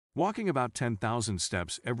Walking about 10,000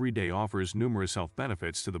 steps every day offers numerous health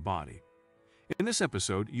benefits to the body. In this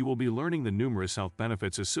episode, you will be learning the numerous health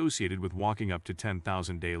benefits associated with walking up to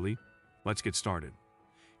 10,000 daily. Let's get started.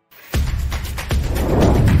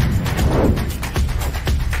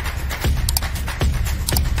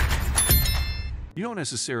 You don't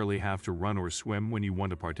necessarily have to run or swim when you want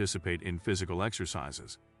to participate in physical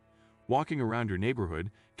exercises. Walking around your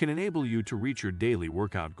neighborhood can enable you to reach your daily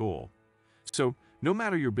workout goal. So, no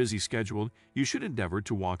matter your busy schedule, you should endeavor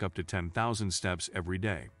to walk up to 10,000 steps every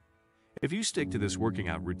day. If you stick to this working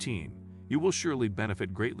out routine, you will surely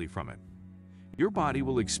benefit greatly from it. Your body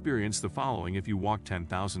will experience the following if you walk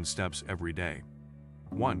 10,000 steps every day.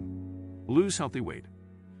 1. Lose healthy weight.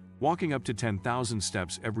 Walking up to 10,000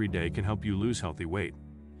 steps every day can help you lose healthy weight.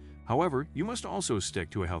 However, you must also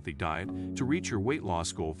stick to a healthy diet to reach your weight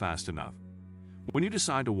loss goal fast enough. When you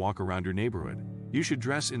decide to walk around your neighborhood, you should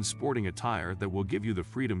dress in sporting attire that will give you the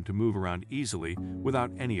freedom to move around easily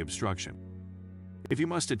without any obstruction. If you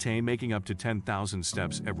must attain making up to 10,000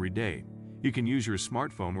 steps every day, you can use your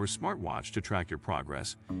smartphone or smartwatch to track your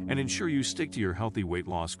progress and ensure you stick to your healthy weight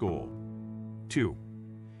loss goal. 2.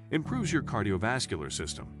 Improves your cardiovascular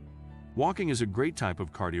system. Walking is a great type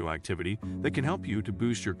of cardio activity that can help you to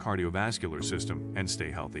boost your cardiovascular system and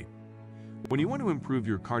stay healthy. When you want to improve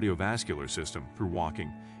your cardiovascular system through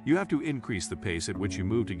walking, you have to increase the pace at which you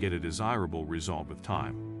move to get a desirable result with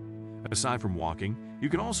time. Aside from walking, you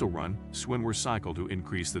can also run, swim, or cycle to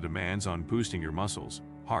increase the demands on boosting your muscles,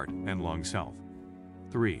 heart, and lungs health.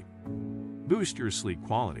 3. Boost your sleep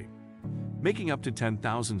quality. Making up to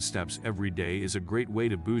 10,000 steps every day is a great way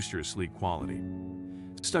to boost your sleep quality.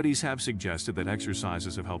 Studies have suggested that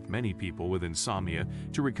exercises have helped many people with insomnia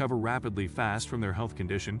to recover rapidly fast from their health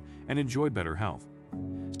condition and enjoy better health.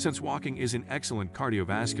 Since walking is an excellent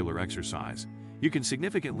cardiovascular exercise, you can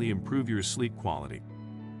significantly improve your sleep quality.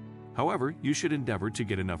 However, you should endeavor to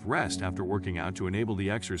get enough rest after working out to enable the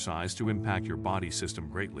exercise to impact your body system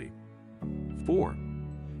greatly. 4.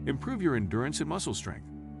 Improve your endurance and muscle strength.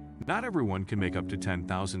 Not everyone can make up to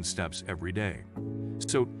 10,000 steps every day.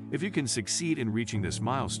 So, if you can succeed in reaching this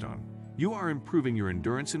milestone, you are improving your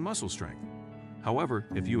endurance and muscle strength. However,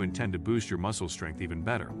 if you intend to boost your muscle strength even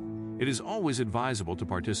better, it is always advisable to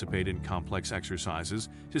participate in complex exercises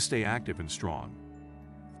to stay active and strong.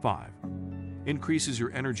 5. Increases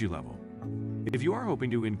your energy level. If you are hoping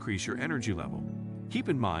to increase your energy level, keep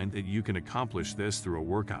in mind that you can accomplish this through a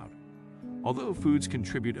workout. Although foods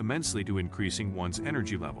contribute immensely to increasing one's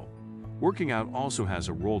energy level, working out also has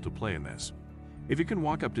a role to play in this. If you can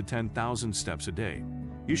walk up to 10,000 steps a day,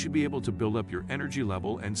 you should be able to build up your energy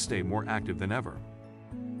level and stay more active than ever.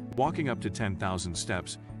 Walking up to 10,000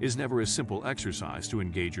 steps is never a simple exercise to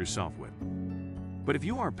engage yourself with. But if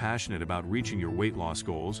you are passionate about reaching your weight loss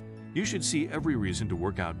goals, you should see every reason to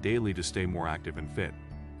work out daily to stay more active and fit.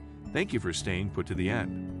 Thank you for staying put to the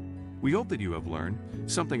end. We hope that you have learned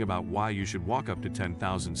something about why you should walk up to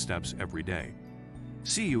 10,000 steps every day.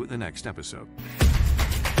 See you at the next episode.